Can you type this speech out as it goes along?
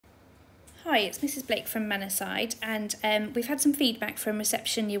Hi, it's Mrs. Blake from Manaside, and we've had some feedback from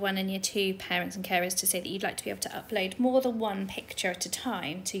reception Year 1 and Year 2 parents and carers to say that you'd like to be able to upload more than one picture at a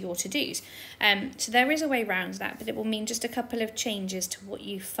time to your to-dos. So there is a way around that, but it will mean just a couple of changes to what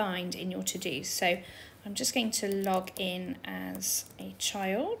you find in your to-dos. So I'm just going to log in as a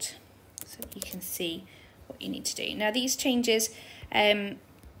child so that you can see what you need to do. Now these changes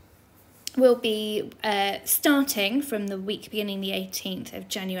will be starting from the week beginning the 18th of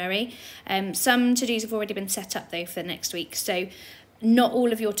January. Some to-dos have already been set up though for next week, so not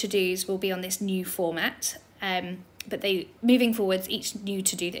all of your to-dos will be on this new format, but moving forwards, each new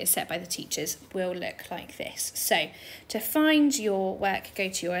to-do that is set by the teachers will look like this. So to find your work, go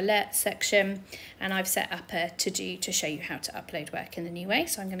to your alert section, and I've set up a to-do to show you how to upload work in the new way,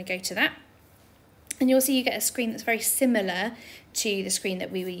 so I'm going to go to that. And you'll see you get a screen that's very similar to the screen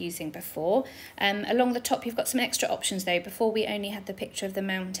that we were using before. Along the top you've got some extra options though. Before we only had the picture of the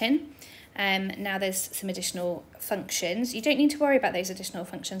mountain. Now there's some additional functions. You don't need to worry about those additional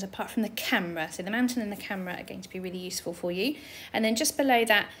functions apart from the camera. So the mountain and the camera are going to be really useful for you. And then just below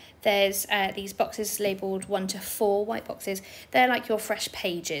that there's these boxes labelled 1 to 4, white boxes. They're like your fresh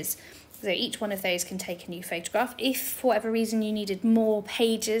pages. So each one of those can take a new photograph. If for whatever reason you needed more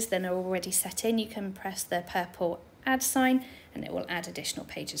pages than are already set in, you can press the purple add sign and it will add additional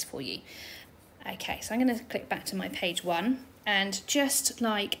pages for you. Okay, so I'm going to click back to my page 1, and just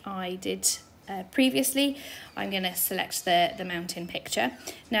like I did previously, I'm going to select the mountain picture.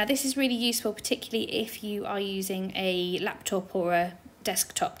 Now this is really useful, particularly if you are using a laptop or a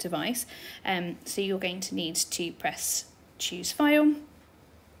desktop device. So you're going to need to press choose file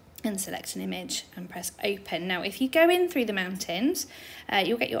and select an image and press open. Now if you go in through the mountains,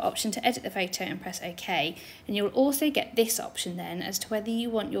 you'll get your option to edit the photo and press OK, and you'll also get this option then as to whether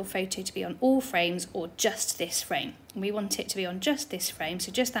you want your photo to be on all frames or just this frame. And we want it to be on just this frame,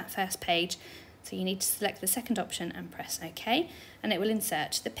 so just that first page. So you need to select the second option and press OK, and it will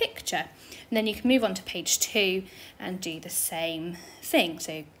insert the picture. And then you can move on to page 2 and do the same thing.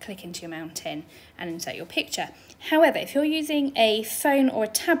 So click into your mountain and insert your picture. However, if you're using a phone or a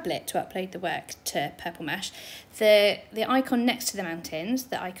tablet to upload the work to Purple Mash, the icon next to the mountains,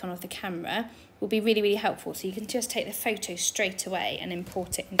 the icon of the camera, will be really, really helpful. So you can just take the photo straight away and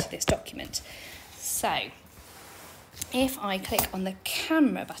import it into this document. So if I click on the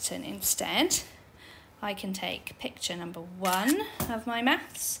camera button instead, I can take picture number 1 of my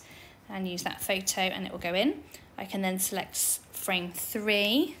maths and use that photo and it will go in. I can then select frame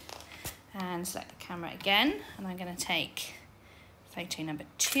 3 and select the camera again, and I'm going to take photo number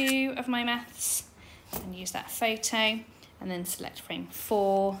 2 of my maths and use that photo, and then select frame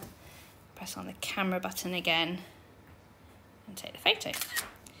 4, press on the camera button again and take the photo.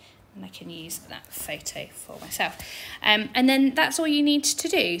 And I can use that photo for myself. And then that's all you need to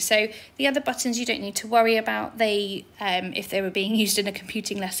do. So the other buttons you don't need to worry about. They, if they were being used in a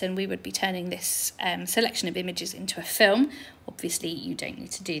computing lesson, we would be turning this selection of images into a film. Obviously, you don't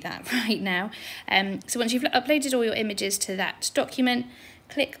need to do that right now. So once you've uploaded all your images to that document,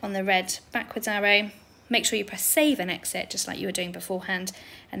 click on the red backwards arrow. Make sure you press save and exit, just like you were doing beforehand,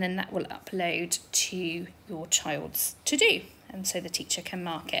 and then that will upload to your child's to-do, and so the teacher can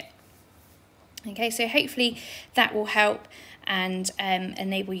mark it. Okay, so hopefully that will help and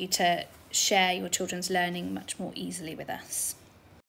enable you to share your children's learning much more easily with us.